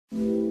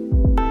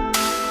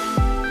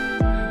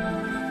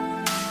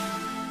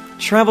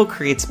Travel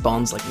creates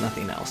bonds like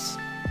nothing else.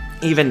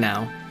 Even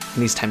now, in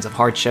these times of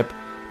hardship,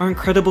 our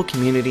incredible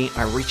community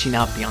are reaching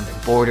out beyond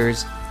their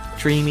borders,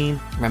 dreaming,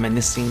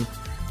 reminiscing,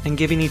 and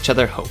giving each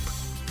other hope.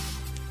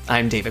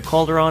 I'm David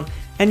Calderon,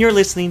 and you're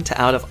listening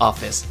to Out of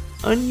Office,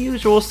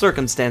 Unusual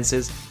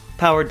Circumstances,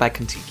 powered by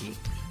Contiki.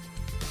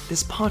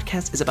 This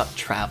podcast is about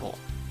travel,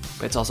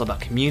 but it's also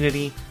about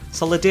community,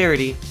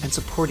 solidarity, and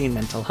supporting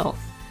mental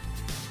health.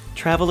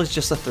 Travel is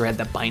just a thread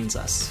that binds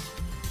us.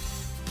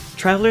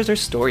 Travelers are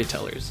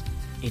storytellers.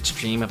 Each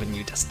dream of a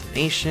new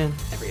destination,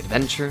 every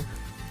adventure,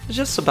 is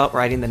just about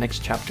writing the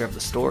next chapter of the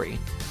story.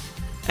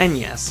 And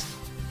yes,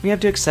 we have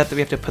to accept that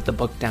we have to put the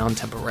book down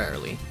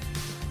temporarily.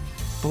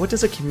 But what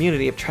does a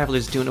community of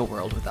travelers do in a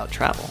world without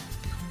travel?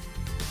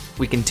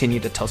 We continue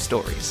to tell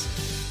stories.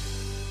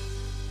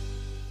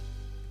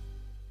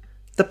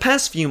 The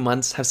past few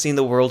months have seen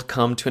the world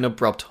come to an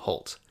abrupt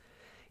halt.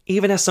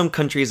 Even as some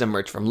countries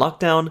emerge from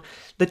lockdown,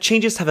 the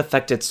changes have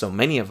affected so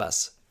many of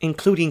us,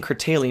 including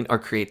curtailing our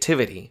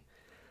creativity.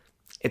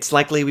 It's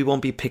likely we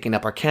won't be picking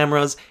up our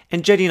cameras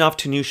and jetting off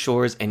to new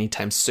shores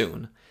anytime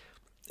soon.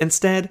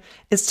 Instead,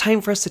 it's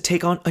time for us to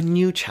take on a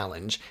new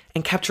challenge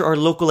and capture our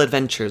local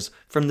adventures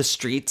from the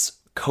streets,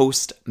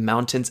 coast,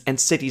 mountains,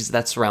 and cities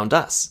that surround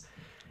us.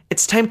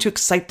 It's time to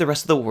excite the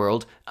rest of the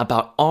world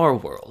about our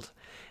world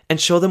and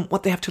show them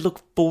what they have to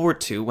look forward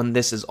to when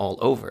this is all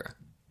over.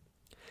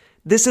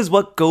 This is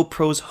what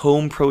GoPro's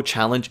Home Pro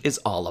Challenge is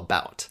all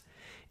about.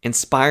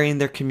 Inspiring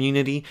their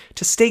community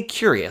to stay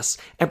curious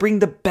and bring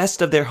the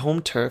best of their home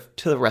turf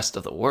to the rest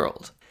of the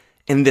world.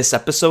 In this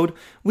episode,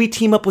 we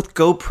team up with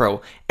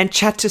GoPro and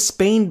chat to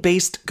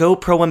Spain-based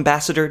GoPro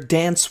ambassador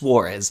Dan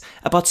Suárez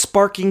about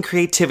sparking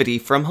creativity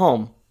from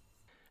home.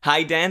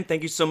 Hi Dan,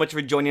 thank you so much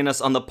for joining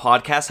us on the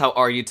podcast. How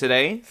are you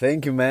today?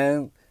 Thank you,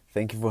 man.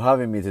 Thank you for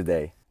having me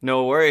today.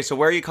 No worries. So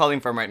where are you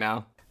calling from right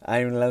now?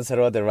 I'm in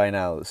Lanzarote right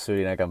now,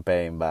 shooting a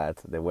campaign,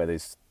 but the weather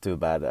is too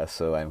bad,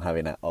 so I'm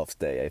having an off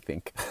day, I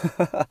think.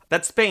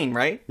 That's Spain,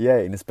 right? Yeah,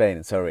 in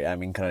Spain. Sorry,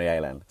 I'm in Canary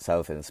Island,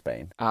 southern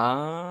Spain.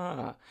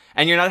 Ah,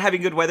 and you're not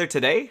having good weather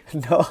today?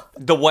 No.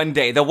 The one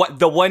day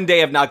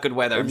of not good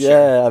weather, I'm sure.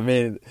 Yeah, I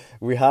mean,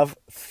 we have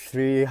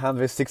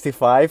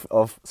 365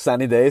 of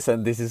sunny days,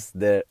 and this is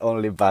the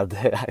only bad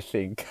day, I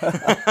think.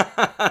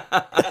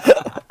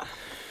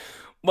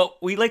 Well,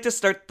 we like to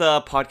start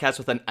the podcast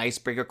with an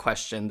icebreaker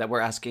question that we're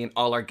asking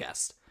all our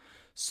guests.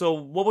 So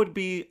what would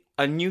be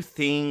a new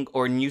thing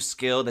or new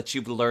skill that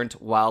you've learned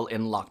while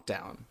in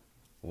lockdown?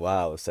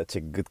 Wow, such a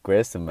good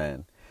question,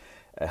 man.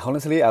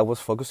 Honestly, I was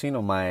focusing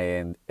on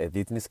my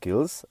editing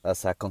skills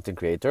as a content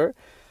creator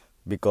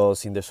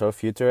because in the short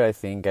future, I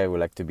think I would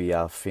like to be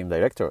a film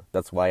director.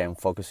 That's why I'm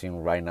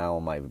focusing right now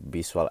on my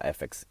visual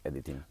effects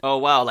editing. Oh,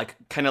 wow.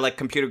 Kind of like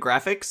computer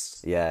graphics?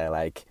 Yeah,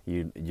 like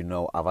you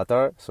know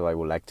Avatar, so I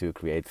would like to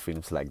create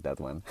films like that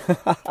one.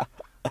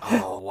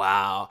 Oh,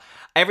 wow.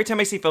 Every time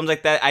I see films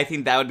like that, I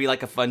think that would be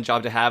like a fun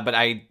job to have, but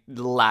I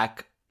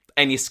lack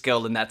any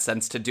skill in that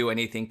sense to do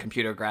anything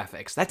computer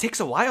graphics. That takes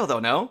a while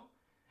though, no?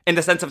 In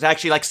the sense of to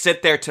actually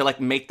sit there to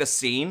make the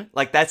scene.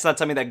 That's not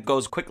something that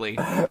goes quickly.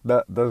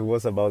 That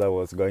was about I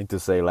was going to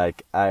say,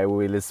 I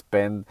will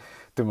spend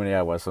too many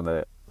hours on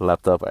the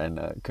laptop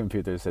and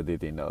computers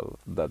editing all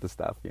that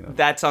stuff,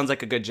 That sounds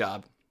like a good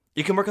job.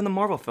 You can work on the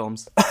Marvel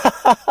films.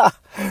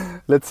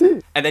 Let's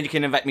see. And then you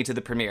can invite me to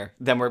the premiere.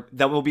 Then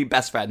we'll be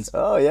best friends.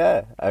 Oh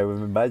yeah, I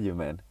will invite you,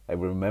 man. I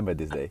will remember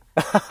this day.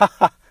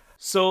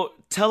 So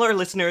tell our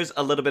listeners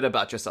a little bit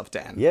about yourself,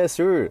 Dan. Yeah,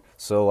 sure.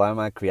 So I'm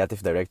a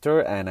creative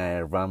director and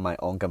I run my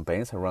own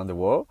campaigns around the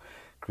world,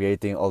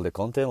 creating all the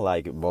content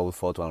like both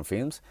photo and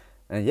films.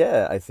 And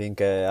yeah, I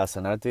think as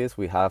an artist,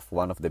 we have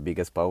one of the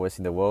biggest powers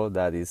in the world,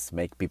 that is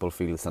make people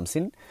feel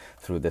something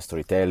through the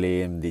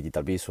storytelling,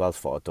 digital visuals,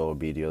 photo,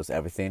 videos,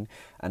 everything.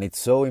 And it's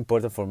so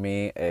important for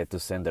me to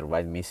send the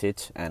right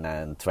message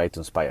and try to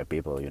inspire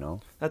people,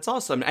 That's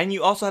awesome. And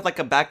you also have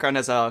a background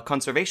as a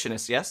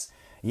conservationist, yes?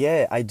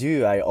 Yeah, I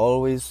do. I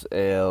always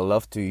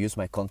love to use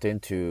my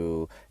content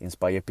to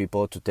inspire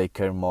people to take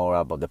care more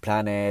about the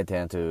planet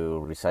and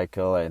to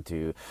recycle and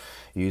to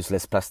use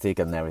less plastic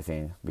and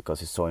everything,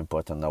 because it's so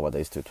important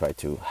nowadays to try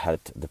to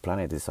help the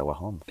planet. It's our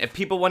home. If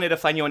people wanted to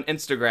find you on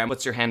Instagram,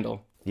 what's your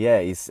handle? Yeah,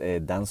 it's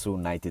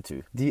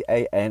Dansu92.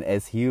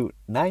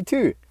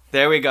 DANSU92.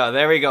 There we go.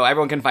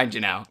 Everyone can find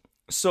you now.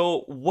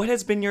 So what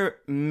has been your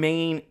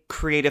main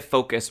creative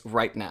focus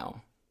right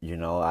now?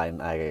 I'm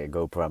a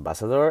GoPro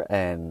ambassador,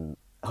 and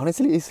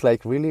honestly, it's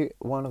really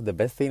one of the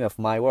best things of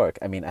my work.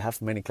 I mean, I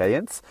have many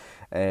clients,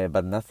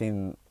 but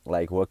nothing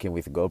like working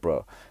with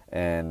GoPro.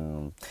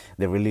 And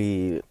they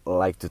really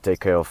like to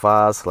take care of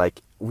us.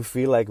 We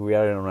feel like we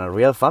are in a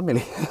real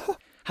family.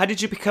 How did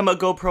you become a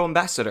GoPro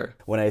ambassador?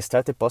 When I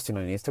started posting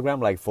on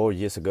Instagram 4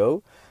 years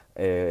ago,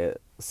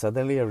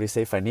 suddenly I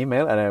received an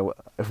email, and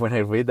when I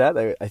read that,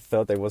 I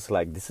thought I was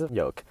this is a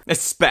joke.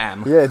 It's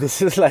spam. Yeah,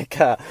 this is a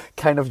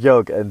kind of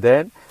joke. And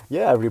then,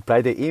 I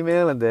replied the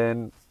email, and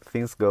then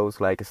things goes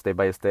step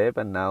by step,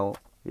 and now,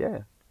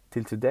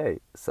 till today.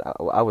 So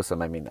I was,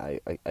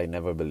 I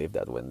never believed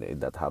that when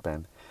that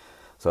happened.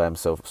 So I'm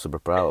so super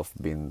proud of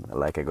being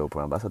like a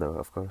GoPro ambassador,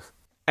 of course.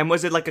 And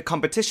was it like a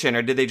competition,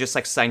 or did they just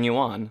like sign you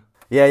on?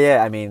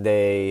 Yeah. I mean,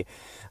 they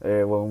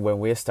when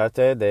we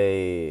started,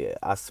 they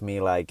asked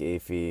me like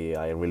if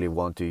I really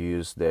want to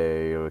use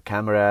their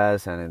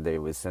cameras, and then they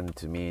would send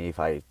to me if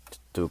I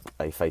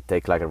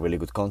take like a really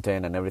good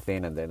content and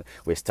everything, and then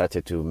we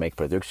started to make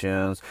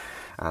productions,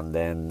 and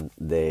then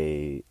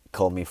they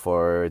called me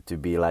to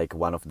be like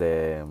one of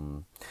the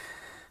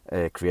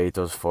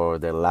creators for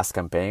the last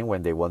campaign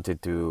when they wanted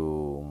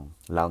to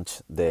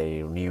launch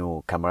their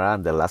new camera,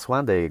 and the last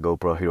one, the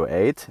GoPro Hero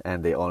 8,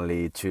 and they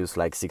only choose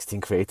like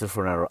 16 creators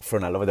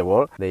from all over the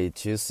world. They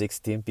choose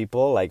 16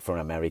 people like from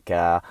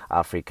America,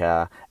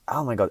 Africa,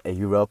 oh my god,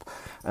 Europe,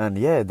 and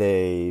yeah,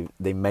 they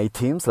made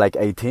teams, like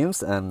 8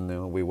 teams,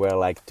 and we were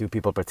like 2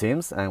 people per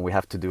teams, and we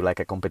have to do like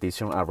a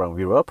competition around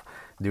Europe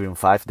during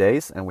 5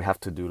 days, and we have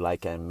to do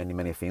like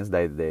many things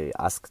that they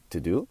asked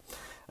to do.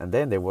 And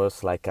then there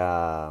was like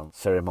a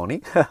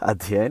ceremony at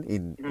the end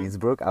in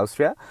Innsbruck,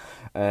 Austria.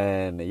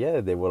 And yeah,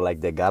 they were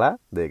like the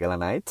gala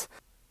night.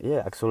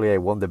 Yeah, actually I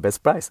won the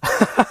best prize.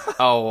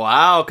 Oh,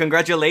 wow.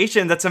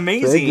 Congratulations. That's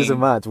amazing. Thank you so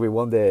much. We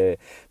won the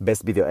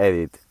best video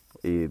edit.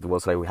 It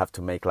was like we have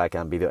to make like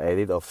a video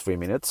edit of 3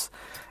 minutes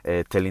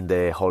telling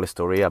the whole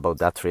story about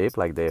that trip,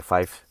 like the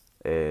 5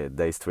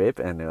 days trip.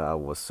 And it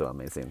was so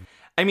amazing.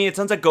 I mean, it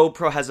sounds like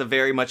GoPro has a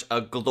very much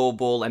a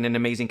global and an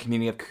amazing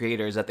community of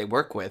creators that they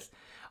work with.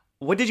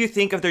 What did you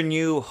think of their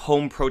new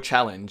Home Pro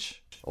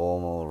Challenge?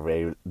 Oh,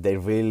 they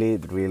really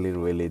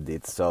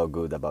did so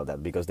good about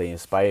that, because they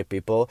inspire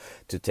people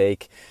to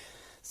take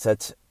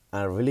such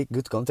a really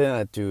good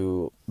content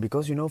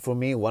because for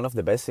me, one of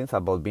the best things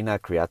about being a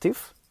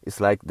creative is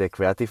like the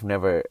creative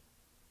never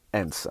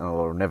ends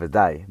or never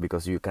die,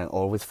 because you can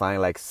always find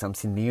like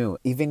something new.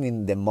 Even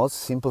in the most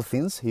simple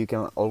things, you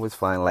can always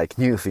find like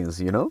new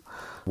things.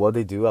 What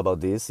they do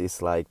about this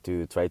is like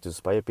to try to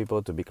inspire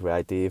people to be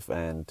creative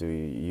and to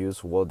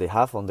use what they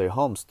have on their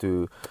homes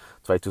to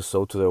try to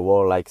show to the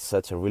world like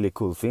such a really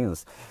cool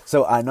things.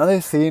 So another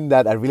thing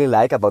that I really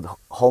like about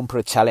Home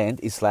Pro Challenge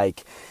is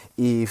like,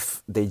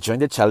 if they join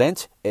the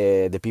challenge,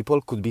 the people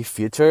could be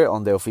featured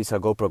on the official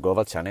GoPro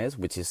Global channels,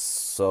 which is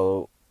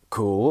so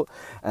cool,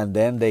 and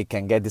then they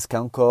can get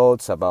discount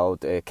codes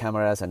about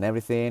cameras and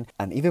everything,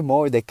 and even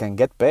more, they can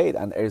get paid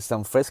and earn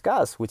some fresh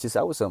cash, which is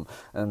awesome.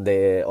 And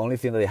the only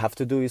thing that they have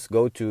to do is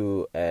go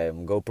to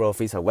GoPro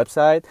official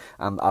website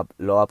and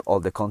upload up all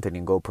the content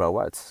in GoPro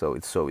Awards. So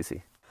it's so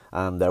easy.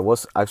 And there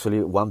was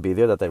actually one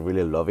video that I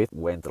really love. It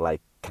went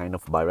like kind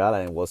of viral,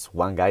 and it was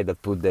one guy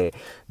that put the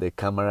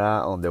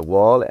camera on the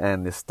wall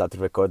and started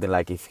recording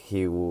like if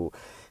he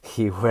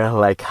were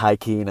like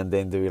hiking and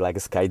then doing like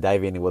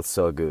skydiving. It was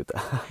so good.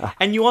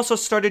 And you also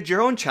started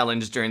your own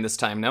challenge during this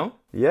time, no?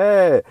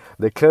 Yeah,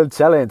 the clone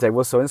challenge. I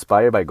was so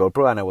inspired by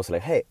GoPro, and I was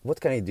like, hey, what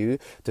can I do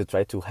to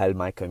try to help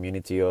my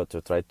community, or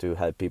to try to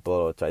help people,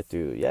 or try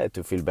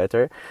to feel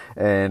better?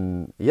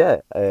 And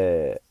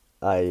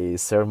I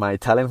share my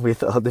talent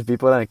with other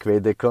people and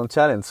create the clone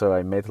challenge. So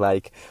I made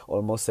like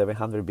almost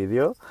 700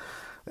 videos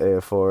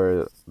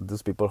for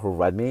those people who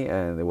write me,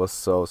 and it was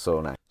so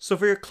nice. So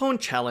for your clone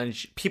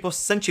challenge, people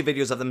sent you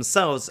videos of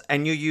themselves,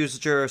 and you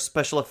used your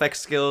special effects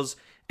skills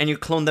and you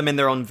cloned them in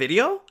their own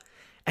video?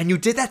 And you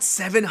did that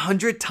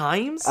 700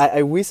 times?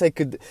 I wish I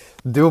could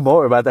do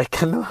more, but I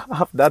cannot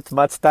have that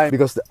much time,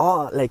 because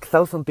like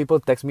 1,000 people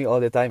text me all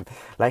the time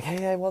like,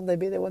 hey, I want the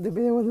video.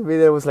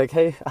 I was like,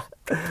 hey,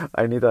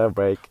 I need a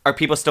break. Are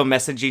people still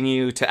messaging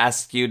you to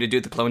ask you to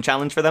do the clone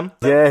challenge for them?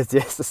 Yes,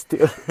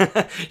 still.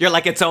 You're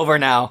like, it's over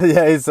now.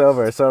 Yeah, it's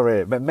over,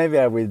 sorry, but maybe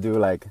I will do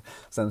like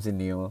something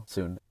new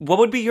soon. What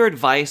would be your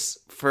advice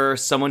for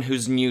someone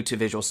who's new to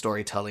visual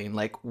storytelling?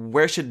 Like,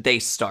 where should they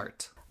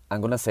start? I'm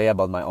gonna say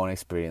about my own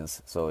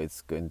experience, so it's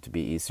going to be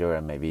easier,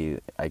 and maybe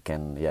I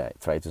can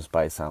try to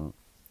inspire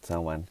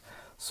someone.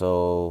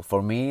 So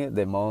for me,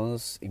 the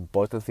most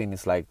important thing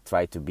is like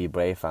try to be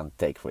brave and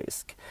take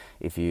risk.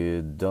 If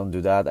you don't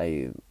do that,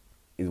 it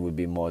would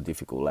be more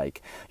difficult.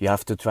 Like, you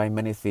have to try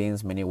many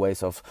things, many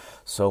ways of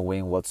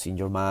showing what's in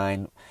your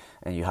mind,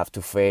 and you have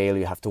to fail,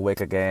 you have to work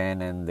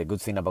again. And the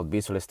good thing about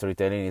visual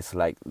storytelling is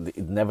like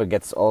it never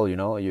gets old,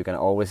 you can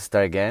always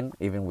start again,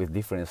 even with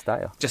different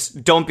style.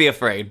 Just don't be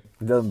afraid.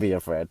 Don't be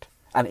afraid.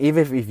 And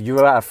even if you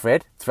are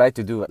afraid, try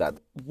to do that.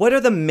 What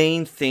are the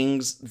main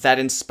things that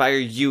inspire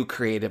you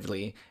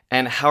creatively,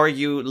 and how are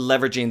you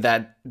leveraging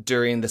that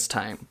during this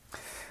time?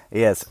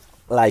 Yes,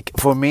 like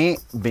for me,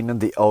 being in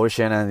the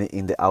ocean and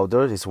in the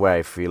outdoors is where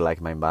I feel like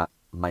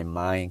my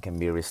mind can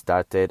be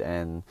restarted.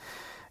 And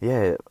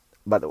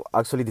but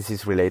actually this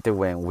is related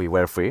when we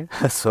were free,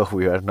 so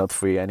we are not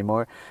free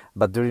anymore.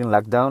 But during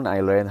lockdown,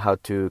 I learned how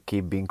to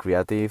keep being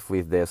creative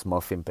with the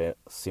small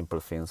simple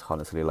things,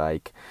 honestly,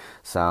 like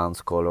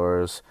sounds,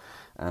 colors,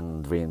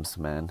 and dreams,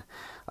 man.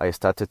 I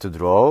started to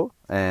draw,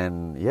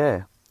 and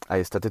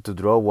I started to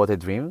draw what I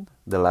dreamed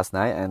the last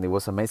night, and it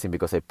was amazing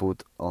because I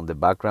put on the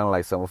background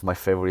like some of my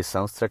favorite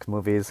soundtrack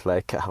movies,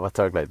 like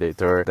Avatar,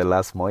 Gladiator, The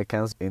Last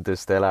Mohicans,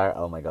 Interstellar.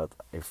 Oh my god,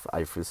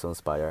 I feel so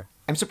inspired.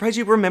 I'm surprised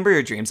you remember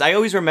your dreams. I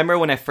always remember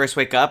when I first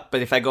wake up,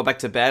 but if I go back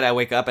to bed, I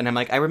wake up and I'm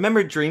like, I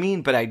remember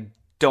dreaming, but I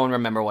don't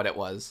remember what it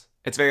was.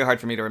 It's very hard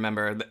for me to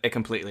remember it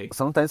completely.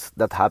 Sometimes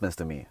that happens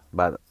to me,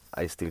 but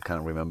I still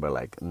can't remember,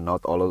 like,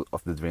 not all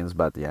of the dreams,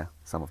 but yeah,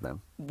 some of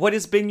them. What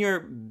has been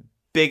your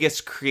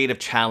biggest creative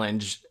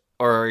challenge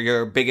or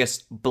your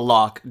biggest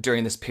block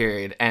during this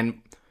period?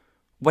 And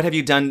what have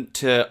you done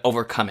to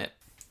overcome it?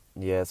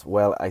 Yes,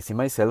 well, I see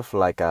myself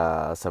like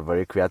as a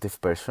very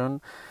creative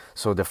person.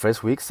 So the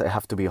first weeks, I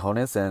have to be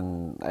honest,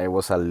 and I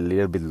was a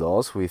little bit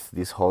lost with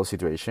this whole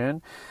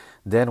situation.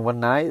 Then one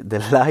night, the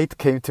light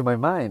came to my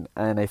mind,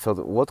 and I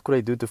thought, what could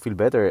I do to feel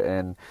better?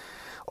 And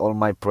all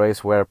my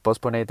projects were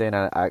postponed, and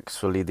I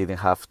actually didn't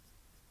have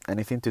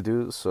anything to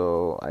do.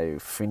 So I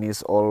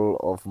finished all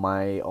of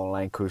my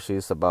online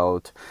courses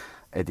about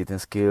editing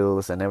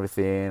skills and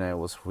everything. I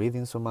was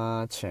reading so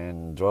much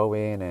and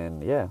drawing,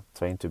 and yeah,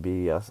 trying to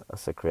be as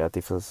a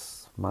creative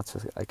as much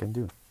as I can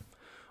do.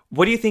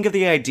 What do you think of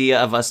the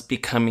idea of us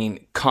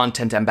becoming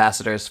content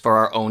ambassadors for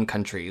our own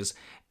countries?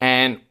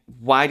 And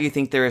why do you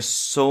think there is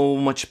so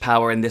much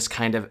power in this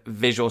kind of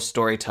visual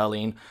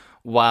storytelling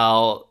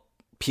while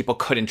people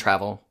couldn't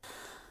travel?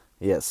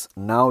 Yes,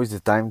 now is the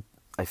time,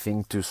 I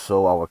think, to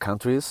show our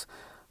countries,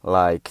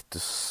 like to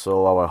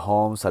show our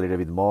homes a little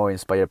bit more,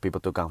 inspire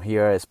people to come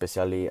here.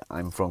 Especially,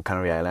 I'm from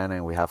Canary Island,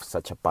 and we have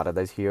such a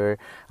paradise here,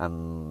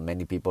 and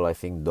many people, I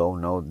think,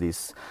 don't know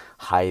these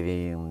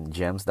hiding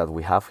gems that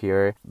we have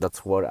here.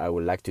 That's what I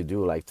would like to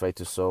do, like try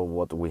to show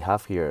what we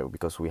have here,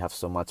 because we have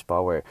so much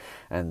power.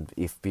 And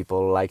if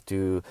people like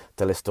to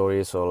tell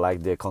stories or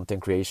like the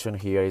content creation,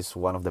 here is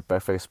one of the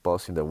perfect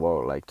spots in the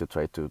world, like to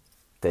try to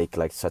take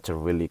like such a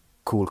really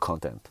cool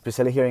content.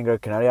 Especially here in Gran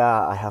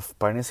Canaria, I have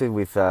partnership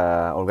with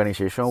an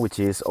organization which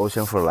is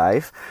Ocean for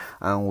Life,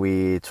 and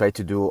we try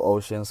to do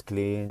oceans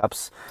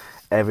cleanups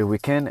every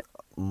weekend.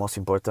 Most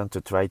important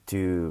to try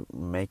to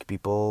make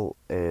people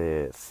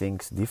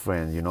think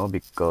different, you know,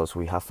 because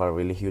we have a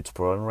really huge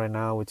problem right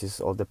now, which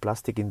is all the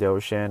plastic in the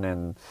ocean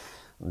and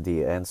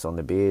the ends on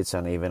the beach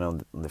and even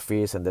on the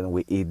fish, and then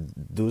we eat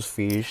those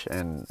fish,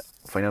 and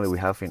finally we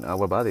have in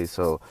our body.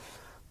 So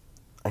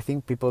I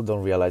think people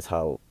don't realize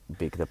how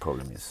big the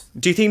problem is.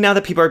 Do you think now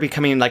that people are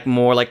becoming like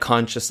more like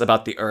conscious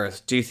about the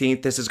earth, do you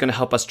think this is going to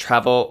help us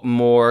travel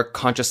more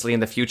consciously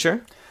in the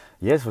future?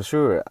 Yes, for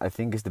sure. I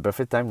think it's the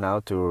perfect time now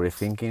to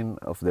rethinking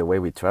of the way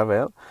we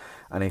travel,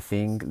 and I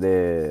think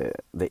the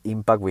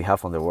impact we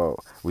have on the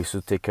world. We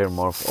should take care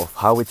more of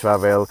how we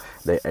travel,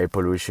 the air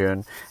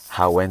pollution,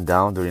 how it went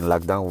down during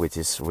lockdown, which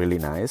is really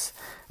nice.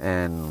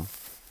 And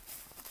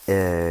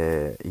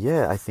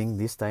yeah, I think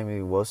this time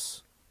it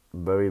was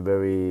very,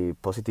 very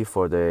positive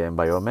for the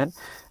environment,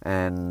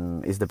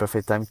 and it's the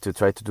perfect time to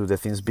try to do the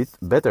things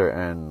better.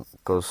 And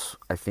because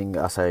I think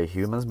as a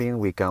human being,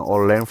 we can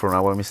all learn from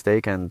our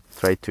mistake and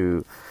try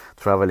to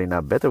travel in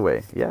a better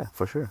way. Yeah,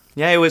 for sure.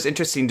 Yeah, it was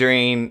interesting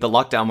during the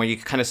lockdown where you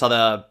kind of saw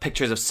the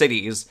pictures of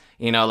cities,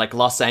 you know, like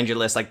Los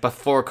Angeles, like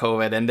before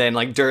COVID, and then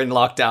like during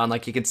lockdown,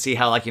 like you could see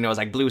how like, you know, it was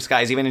like blue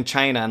skies, even in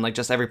China and like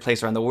just every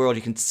place around the world,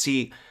 you can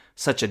see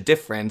such a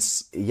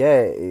difference.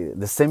 Yeah,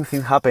 the same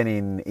thing happened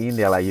in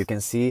India. Like you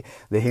can see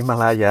the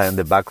Himalaya in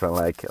the background.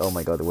 Like, oh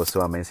my God, it was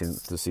so amazing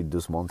to see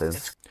those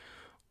mountains.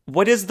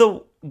 What is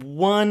the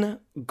one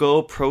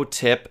GoPro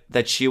tip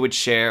that you would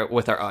share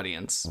with our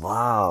audience?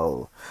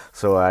 Wow.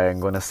 So I'm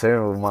going to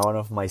share one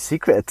of my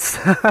secrets.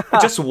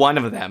 Just one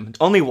of them.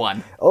 Only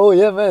one. Oh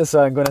yeah, man.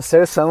 So I'm going to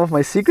share some of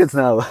my secrets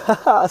now.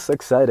 So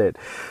excited.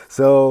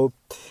 So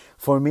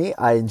for me,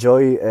 I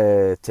enjoy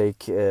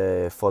take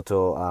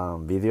photo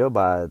video,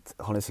 but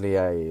honestly,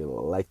 I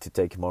like to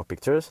take more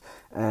pictures.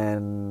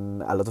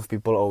 And a lot of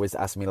people always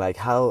ask me like,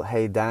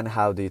 hey Dan,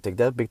 how do you take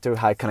that picture?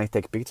 How can I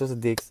take pictures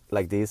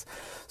like this?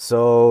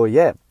 So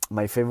yeah,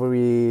 my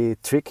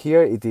favorite trick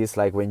here, it is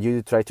like when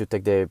you try to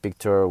take the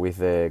picture with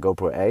the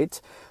GoPro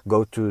 8,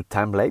 go to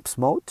time-lapse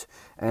mode,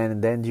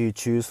 and then you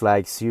choose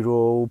like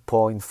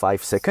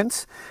 0.5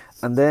 seconds.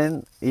 And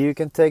then you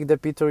can take the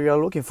picture you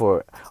are looking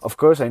for. Of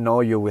course, I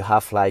know you will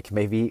have like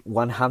maybe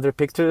 100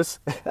 pictures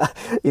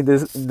in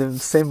the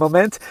same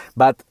moment.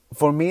 But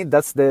for me,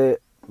 that's the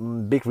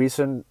big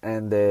reason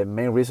and the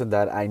main reason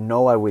that I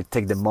know I will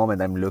take the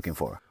moment I'm looking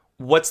for.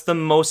 What's the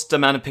most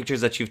amount of pictures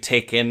that you've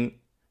taken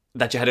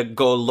that you had to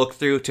go look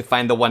through to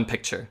find the one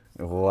picture?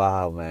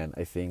 Wow, man.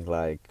 I think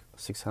like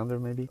 600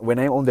 maybe. When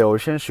I'm on the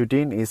ocean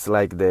shooting, it's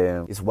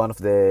one of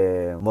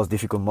the most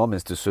difficult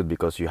moments to shoot,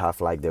 because you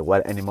have like the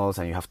wild animals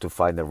and you have to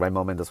find the right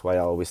moment. That's why I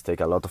always take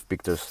a lot of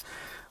pictures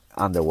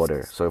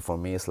underwater. So for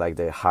me, it's like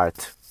the hard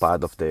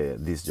part of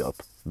this job,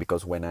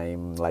 because when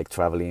I'm like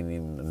traveling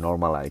in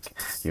normal, like,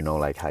 you know,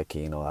 like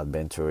hiking or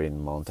adventure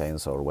in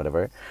mountains or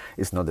whatever,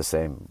 it's not the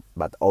same.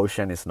 But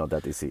ocean is not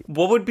that easy.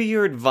 What would be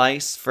your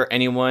advice for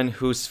anyone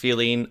who's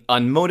feeling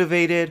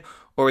unmotivated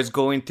or is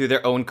going through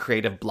their own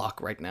creative block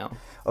right now?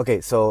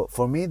 Okay, so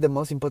for me, the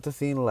most important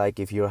thing, like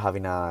if you're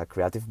having a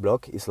creative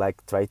block, is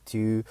like try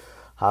to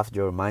have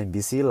your mind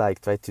busy,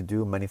 like try to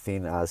do many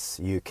things as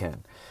you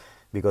can.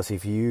 Because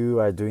if you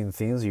are doing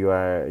things, you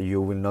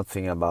will not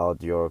think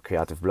about your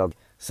creative block.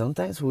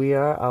 Sometimes we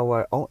are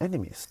our own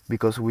enemies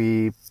because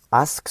we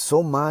ask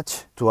so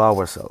much to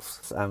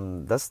ourselves,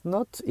 and that's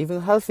not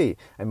even healthy.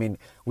 I mean,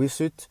 we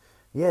should,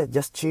 yeah,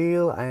 just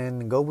chill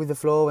and go with the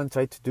flow and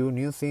try to do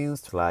new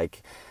things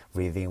like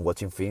reading,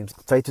 watching films.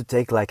 Try to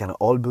take like an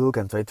old book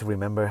and try to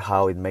remember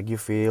how it make you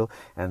feel,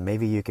 and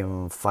maybe you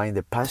can find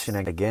the passion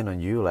again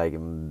on you, like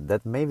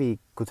that maybe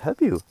could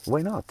help you.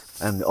 Why not?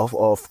 And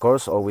of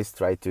course, always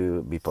try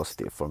to be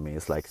positive. For me,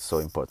 it's like so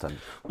important.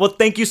 Well,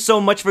 thank you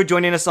so much for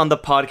joining us on the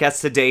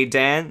podcast today,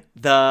 Dan.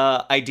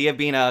 The idea of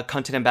being a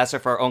content ambassador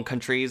for our own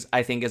countries,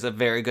 I think, is a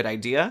very good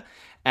idea.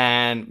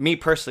 And me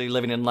personally,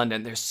 living in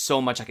London, there's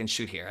so much I can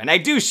shoot here. And I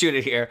do shoot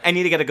it here. I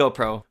need to get a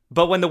GoPro.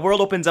 But when the world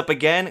opens up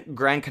again,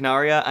 Gran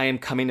Canaria, I am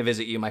coming to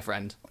visit you, my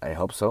friend. I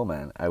hope so,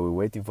 man. I will be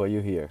waiting for you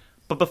here.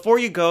 But before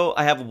you go,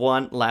 I have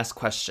one last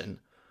question.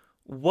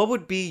 What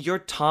would be your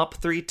top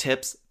 3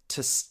 tips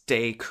to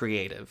stay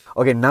creative?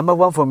 Okay, number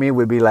 1 for me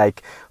would be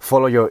like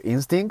follow your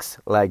instincts.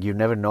 Like you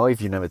never know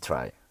if you never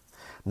try.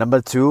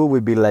 Number 2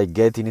 would be like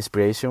getting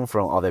inspiration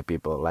from other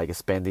people, like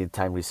spending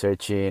time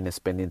researching,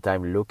 spending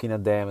time looking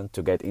at them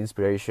to get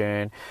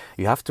inspiration.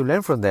 You have to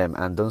learn from them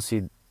and don't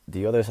see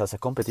the others as a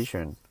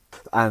competition.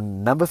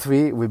 And number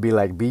 3 would be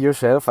like be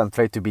yourself and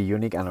try to be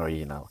unique and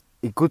original.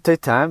 It could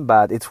take time,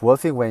 but it's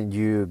worth it when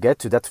you get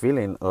to that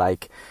feeling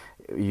like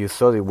you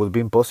thought it would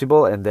be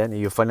impossible and then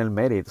you finally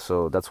made it.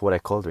 So that's what I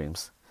call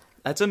dreams.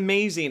 That's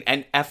amazing.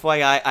 And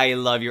FYI, I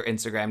love your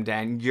Instagram,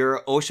 Dan.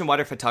 Your ocean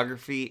water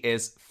photography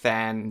is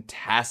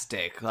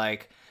fantastic.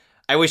 Like,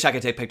 I wish I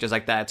could take pictures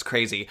like that. It's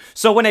crazy.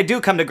 So when I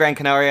do come to Gran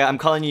Canaria, I'm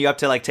calling you up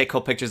to like take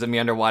cool pictures of me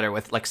underwater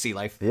with like sea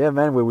life. Yeah,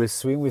 man, we will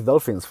swim with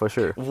dolphins for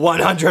sure.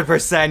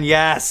 100%.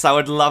 Yes, I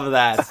would love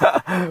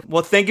that.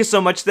 Well, thank you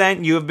so much,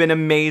 Dan. You have been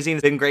amazing.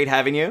 It's been great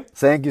having you.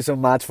 Thank you so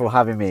much for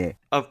having me.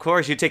 Of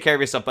course. You take care of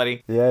yourself,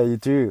 buddy. Yeah, you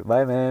too.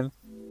 Bye, man.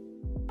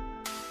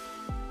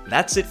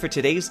 That's it for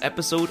today's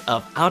episode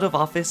of Out of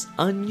Office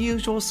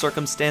Unusual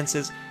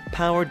Circumstances,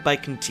 powered by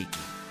Contiki.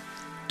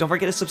 Don't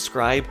forget to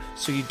subscribe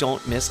so you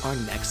don't miss our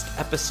next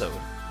episode.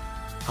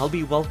 I'll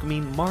be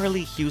welcoming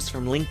Marley Hughes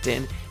from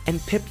LinkedIn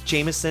and Pip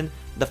Jameson,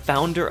 the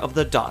founder of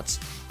The Dots,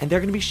 and they're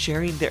going to be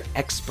sharing their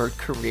expert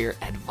career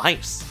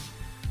advice.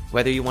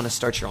 Whether you want to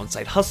start your own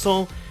side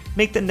hustle,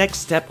 make the next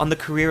step on the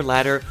career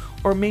ladder,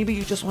 or maybe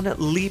you just want to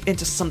leap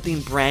into something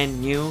brand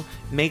new,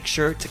 make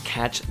sure to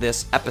catch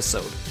this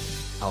episode.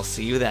 I'll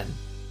see you then.